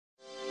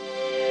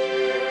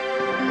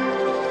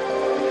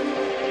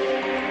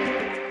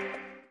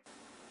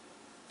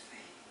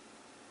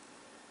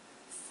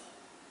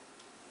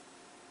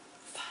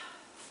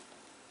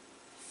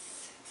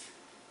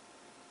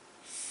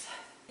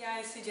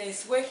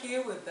seejanesweat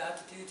here. We're about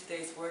to do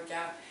today's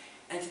workout,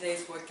 and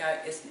today's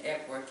workout is an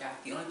ab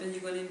workout. The only thing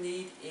you're going to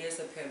need is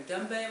a pair of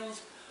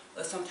dumbbells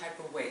or some type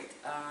of weight.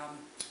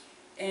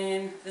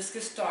 And let's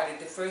get started.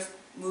 The first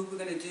move we're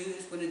going to do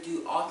is we're going to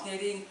do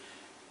alternating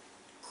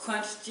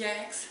crunch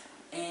jacks,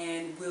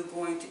 and we're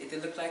going to,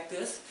 it'll look like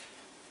this.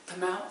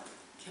 Come out,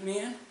 come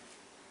in.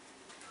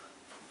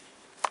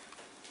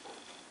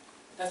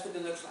 That's what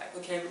it looks like.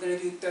 Okay, we're going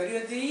to do 30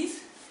 of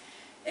these,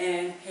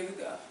 and here we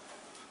go.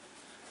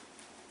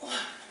 1,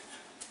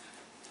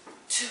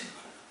 2,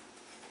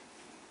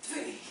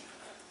 3,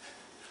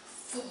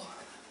 4,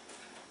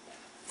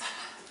 5,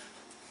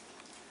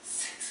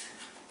 6,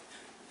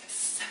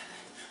 7,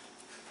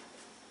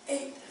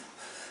 8,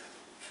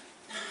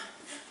 9,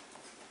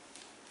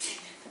 10,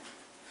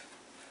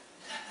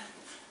 11,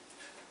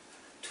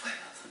 12,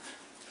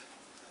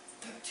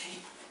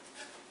 13,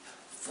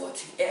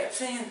 14,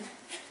 abs in,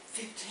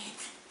 15,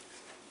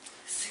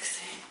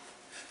 16,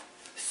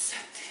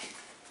 17,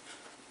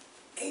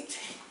 18,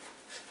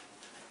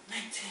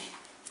 19,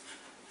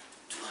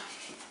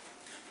 20,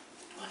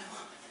 21,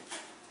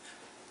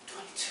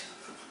 22,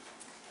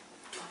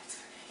 23,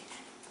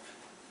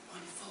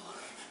 24,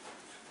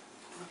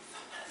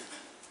 25,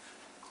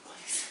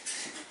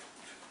 26,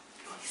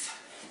 27,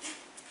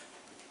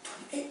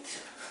 28,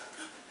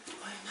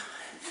 29,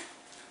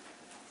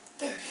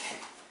 30.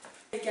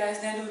 Hey guys,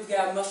 now that we've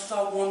got our muscles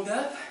all warmed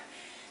up,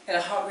 got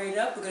our heart rate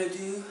up, we're going to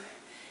do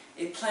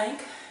a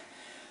plank.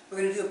 We're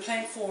going to do a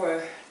plank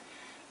for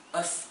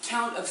a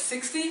count of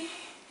 60.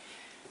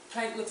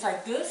 Plank looks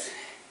like this.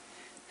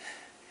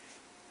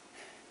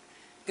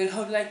 You're going to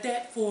hold it like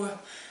that for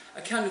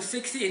a count of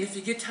 60, and if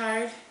you get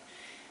tired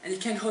and you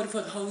can't hold it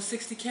for the whole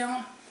 60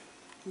 count,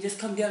 you just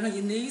come down on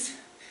your knees,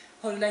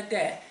 hold it like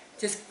that.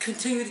 Just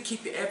continue to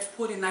keep your abs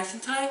supported nice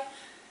and tight.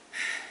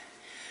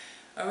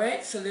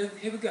 Alright, so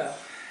here we go.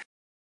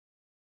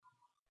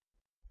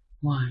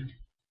 1,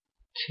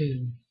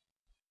 2,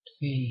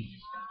 3,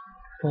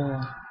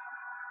 4,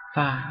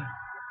 5,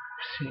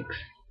 6,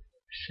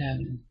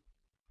 7,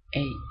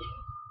 8,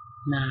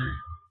 9,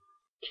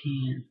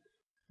 10,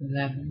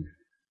 11,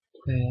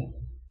 12,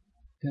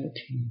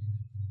 13,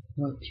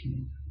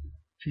 14,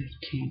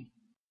 15,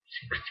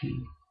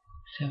 16,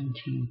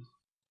 17,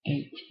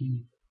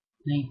 18,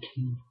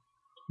 19,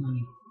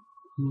 20,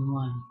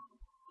 21,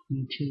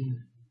 22,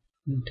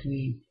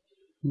 23,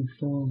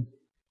 24,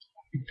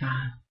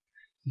 25,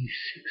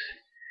 26,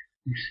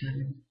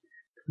 27,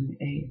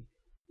 28,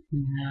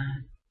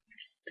 29,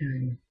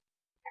 30,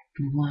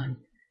 31,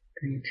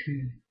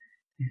 32,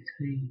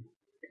 33,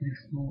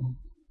 34,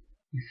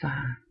 35,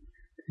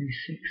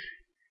 36,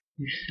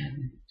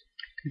 37,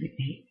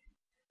 38,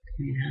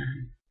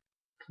 39,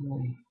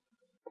 40,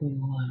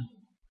 41,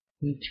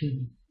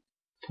 42,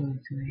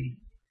 43,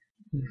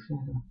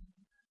 44,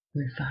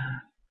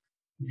 45,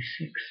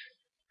 46,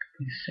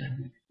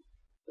 47,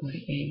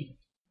 48,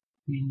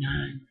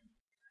 49,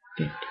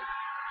 50,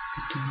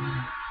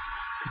 51,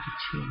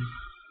 52,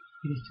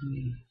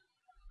 53,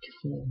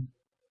 54,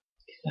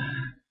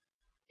 55,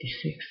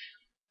 56,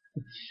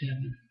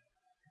 57,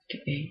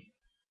 58,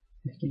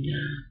 59,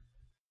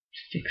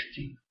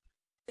 60.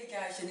 Hey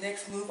guys, your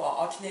next move are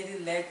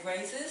alternating leg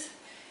raises,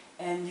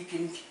 and you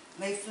can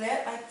lay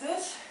flat like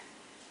this.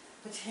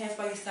 Put your hands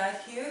by your side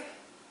here.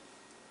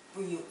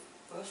 Bring your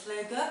first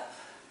leg up.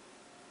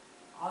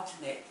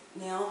 Alternate.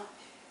 Now,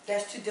 if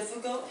that's too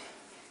difficult,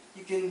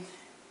 you can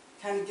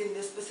kind of get in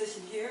this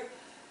position here.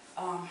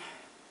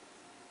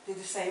 Do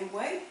the same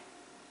way.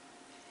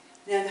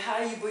 Now, the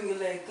higher you bring your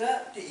leg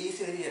up, the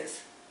easier it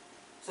is.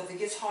 So if it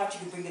gets hard, you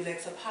can bring your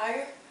legs up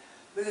higher.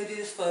 We're going to do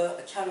this for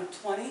a count of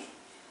 20.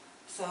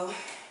 So,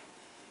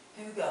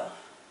 here we go.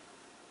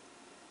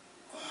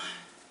 1,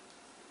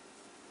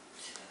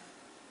 2,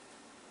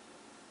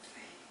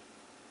 3,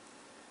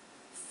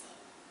 4,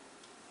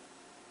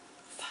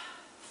 5,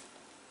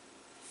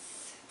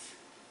 6,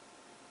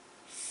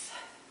 7,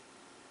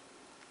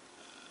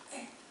 8,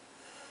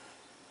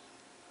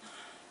 9,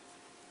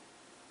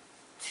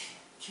 10.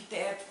 Keep the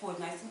abs pulled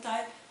nice and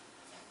tight.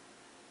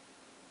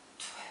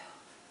 12,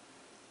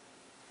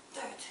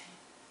 13,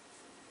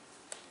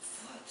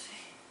 14,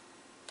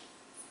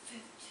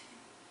 15,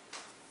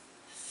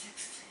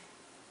 16,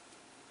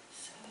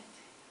 17,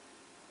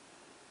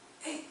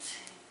 18,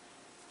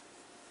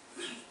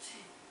 19,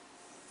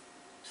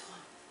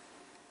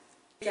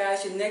 20.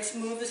 Guys, your next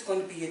move is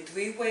going to be a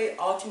 3-way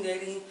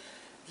alternating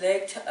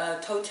leg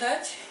toe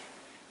touch.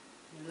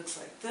 It looks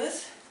like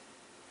this.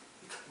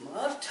 You come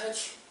up,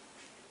 touch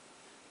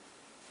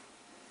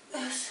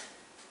this,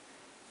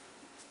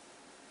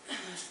 and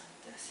this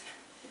like this.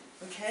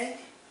 Okay?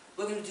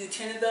 We're going to do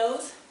 10 of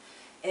those,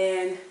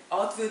 and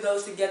all 3 of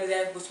those together,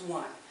 that was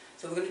 1.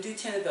 So we're going to do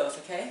 10 of those,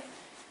 okay?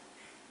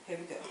 Here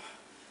we go.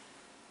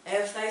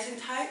 Abs nice and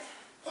tight.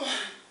 1,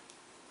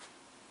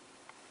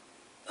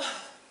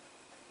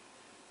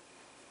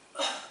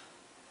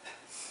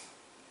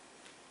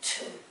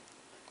 2,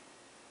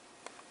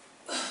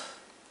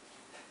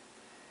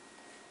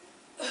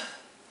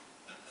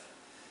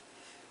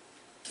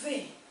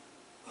 3,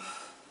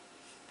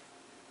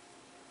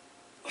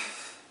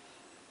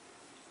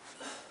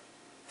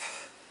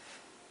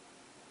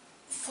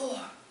 4,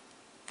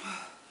 5,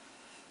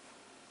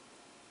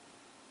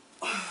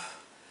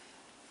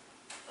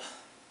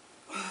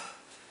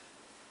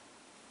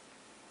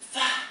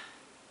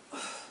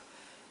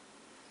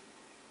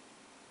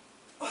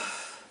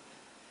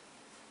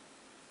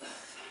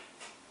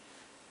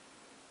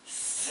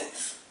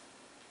 6,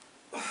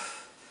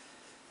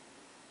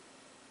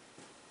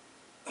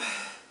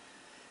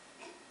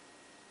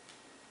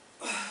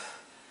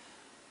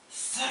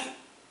 7,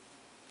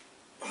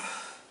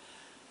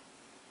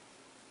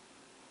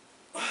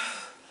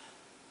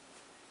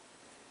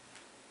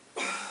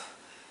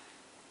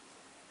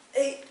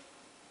 8,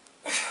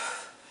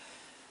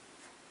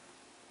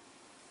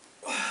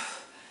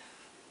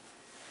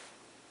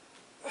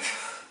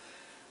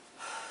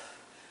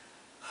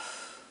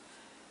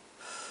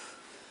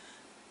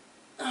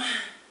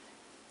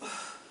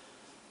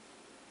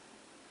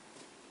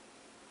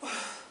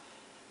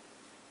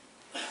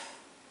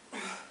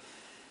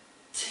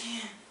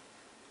 10.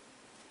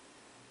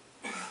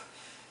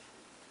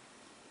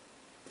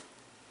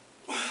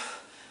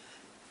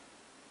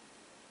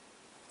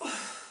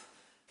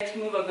 Next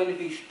move are going to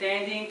be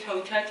standing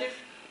toe touches,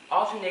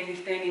 alternating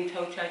standing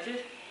toe touches.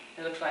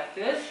 It looks like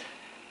this.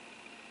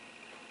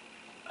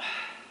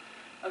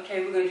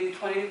 Okay, we're going to do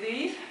 20 of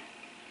these.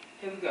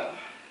 Here we go.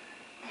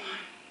 1,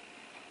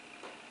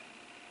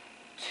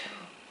 2,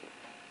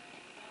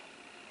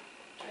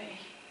 3.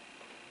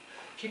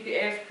 Keep the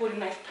abs pulled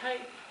nice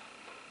tight.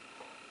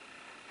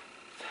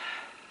 5,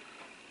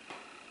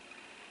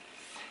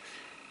 6,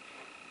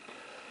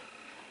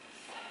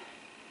 7,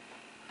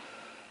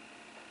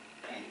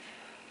 8,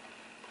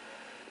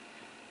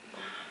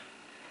 9,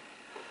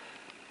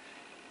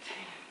 10,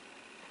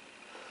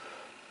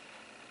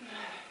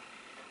 11,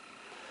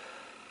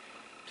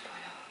 12,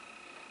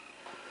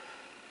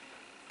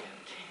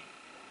 13,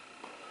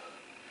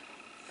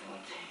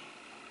 14,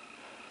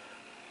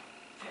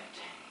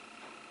 15,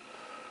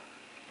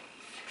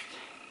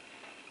 16,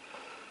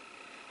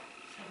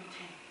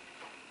 17,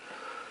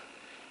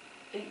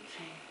 18,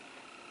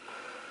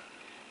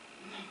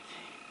 19,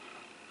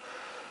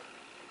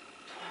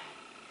 20.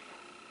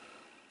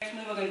 Next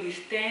move are going to be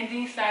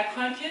standing side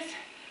crunches.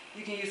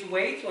 You can use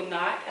weights or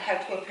not. I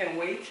have 12-pound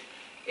weights.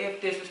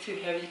 If this is too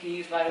heavy, you can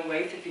use lighter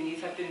weights. If you need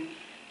something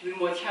to be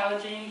more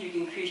challenging, you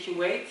can increase your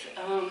weights.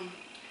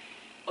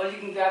 Or you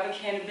can grab a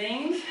can of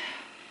beans,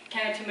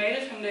 can of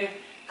tomatoes from the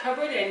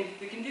cupboard, and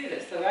we can do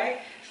this, all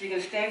right? So you're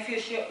going to stand for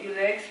your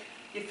legs,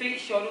 your feet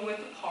shoulder width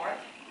apart,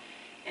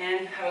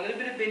 and have a little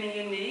bit of bend in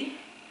your knee,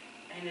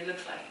 and it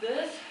looks like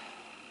this.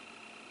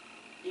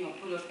 You're going to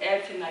pull those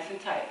abs in nice and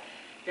tight.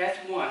 That's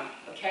 1,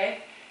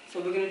 okay? So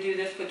we're going to do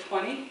this for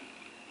 20.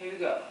 Here we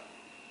go.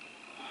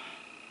 1,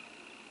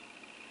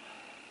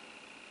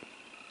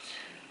 2,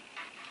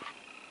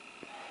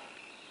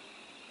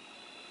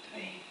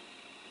 3,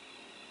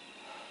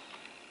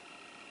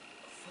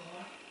 4,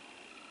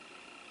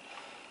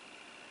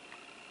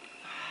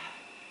 5,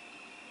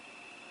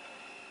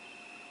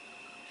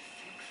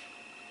 6,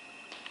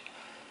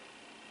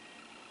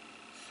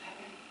 7,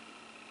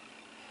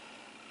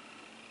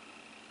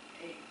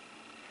 8,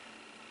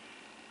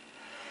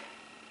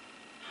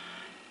 9,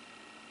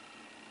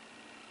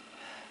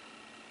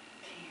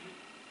 10,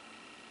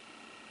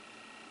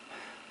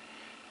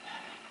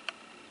 11,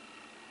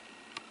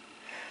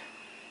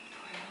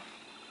 12,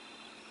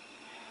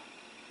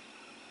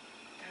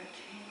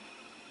 13,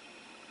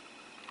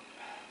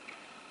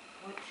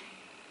 14,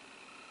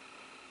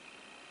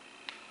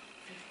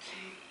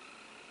 15,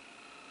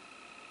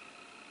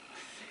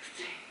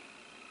 16,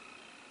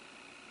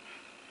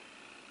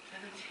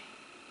 17,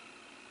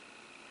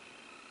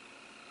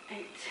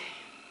 18,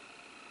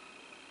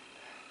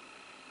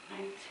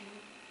 19,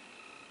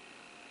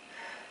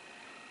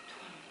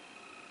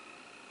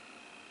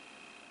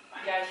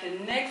 20. Guys, the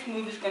next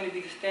move is going to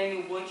be the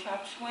standing wood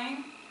chop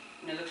swing,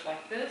 and it looks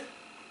like this.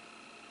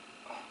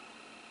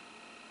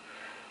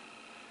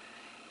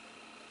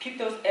 Keep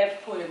those abs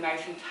pulled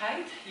nice and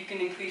tight. You can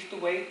increase the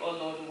weight or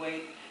lower the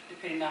weight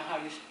depending on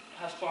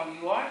how strong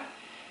you are.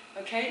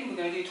 Okay, we're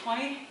going to do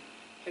 20.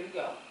 Here we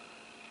go.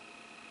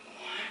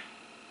 1,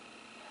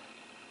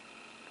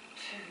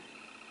 2,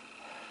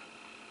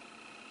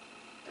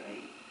 3,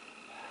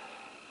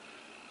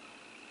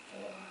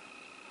 4,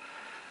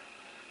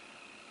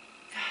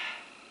 5,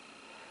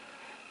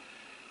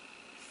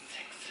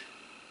 6,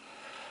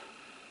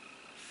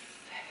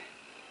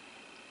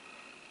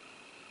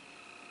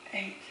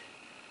 7, 8,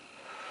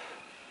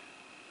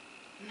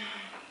 9,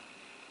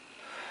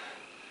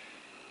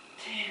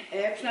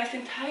 10. Abs nice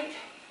and tight.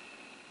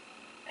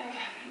 11,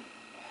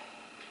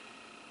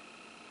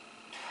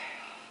 12,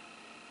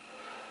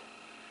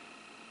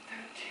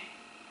 13,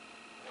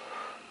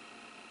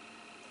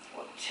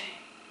 14,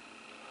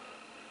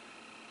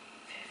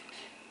 15,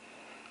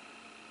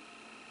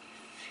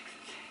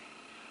 16,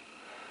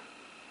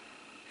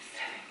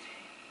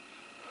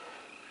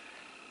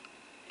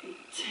 17,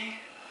 18,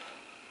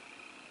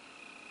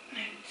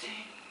 19,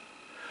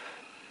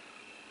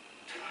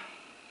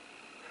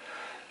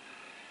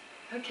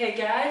 20. Okay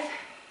guys,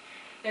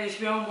 that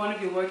is round 1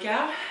 of your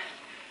workout.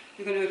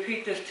 We're going to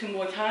repeat this 2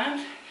 more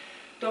times.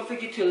 Don't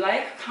forget to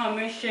like,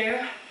 comment,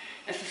 share,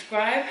 and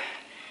subscribe.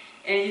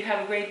 And you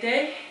have a great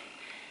day.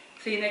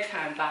 See you next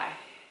time. Bye.